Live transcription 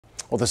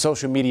Well, the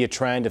social media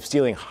trend of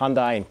stealing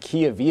Hyundai and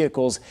Kia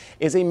vehicles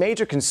is a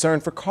major concern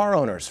for car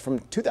owners. From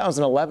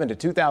 2011 to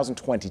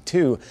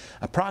 2022,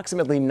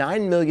 approximately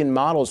 9 million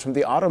models from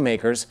the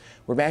automakers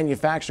were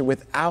manufactured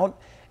without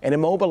an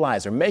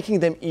immobilizer,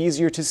 making them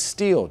easier to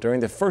steal. During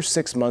the first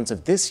 6 months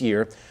of this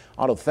year,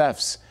 auto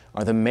thefts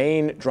are the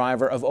main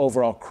driver of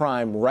overall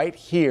crime right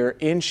here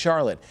in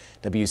Charlotte.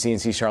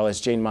 WCNC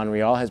Charlotte's Jane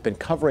Monreal has been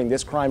covering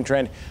this crime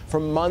trend for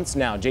months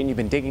now. Jane, you've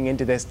been digging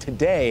into this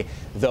today,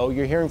 though.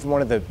 You're hearing from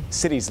one of the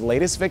city's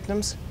latest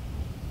victims.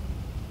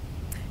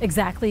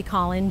 Exactly,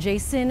 Colin.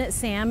 Jason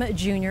Sam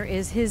Jr.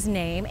 is his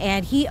name,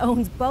 and he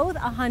owns both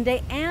a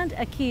Hyundai and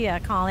a Kia,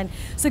 Colin.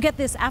 So get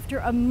this, after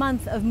a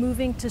month of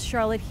moving to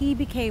Charlotte, he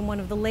became one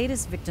of the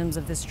latest victims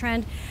of this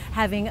trend,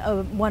 having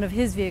one of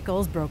his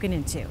vehicles broken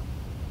into.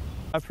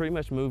 I pretty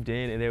much moved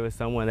in, and there was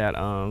someone that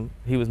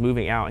he was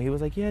moving out. He was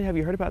like, "Yeah, have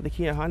you heard about the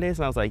Kia and Hyundais?"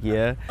 And I was like,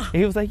 "Yeah." And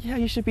he was like, "Yeah,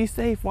 you should be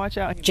safe. Watch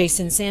out."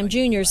 Jason Sam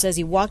Jr. says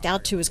he walked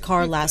out to his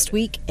car last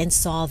week and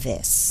saw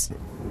this.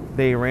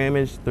 They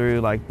rummaged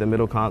through like the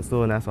middle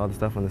console, and that's all the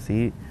stuff on the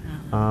seat,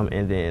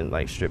 and then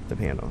like stripped the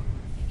panel.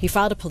 He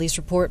filed a police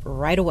report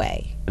right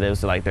away. It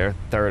was like their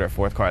third or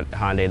fourth car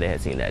Hyundai they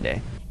had seen that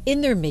day.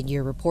 In their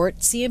mid-year report,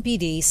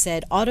 CMPD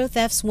said auto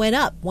thefts went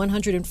up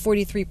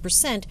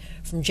 143%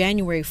 from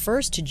January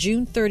 1st to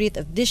June 30th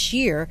of this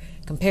year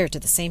compared to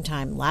the same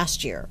time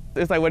last year.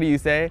 It's like, what do you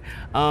say?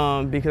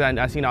 Because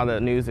I seen all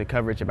the news and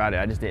coverage about it.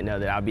 I just didn't know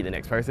that I'd be the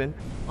next person.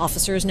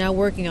 Officers now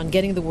working on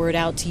getting the word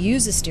out to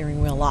use a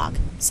steering wheel lock,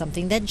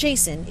 something that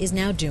Jason is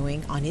now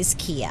doing on his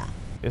Kia.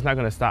 It's not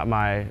going to stop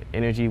my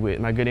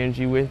good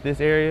energy with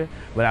this area,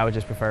 but I would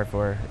just prefer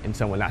for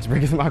someone not to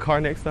break into my car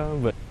next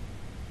time. But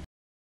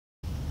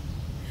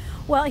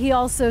Well, he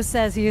also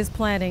says he is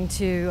planning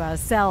to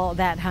sell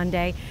that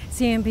Hyundai.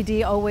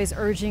 CMPD always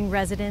urging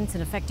residents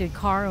and affected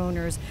car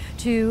owners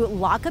to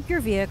lock up your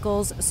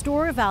vehicles,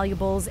 store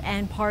valuables,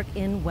 and park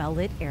in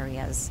well-lit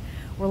areas.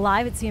 We're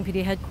live at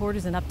CMPD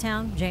headquarters in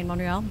Uptown. Jane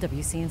Monreal,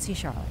 WCNC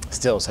Charlotte.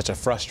 Still such a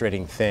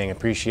frustrating thing.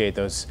 Appreciate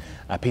those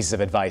pieces of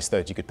advice, though,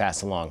 that you could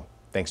pass along.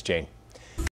 Thanks, Jane.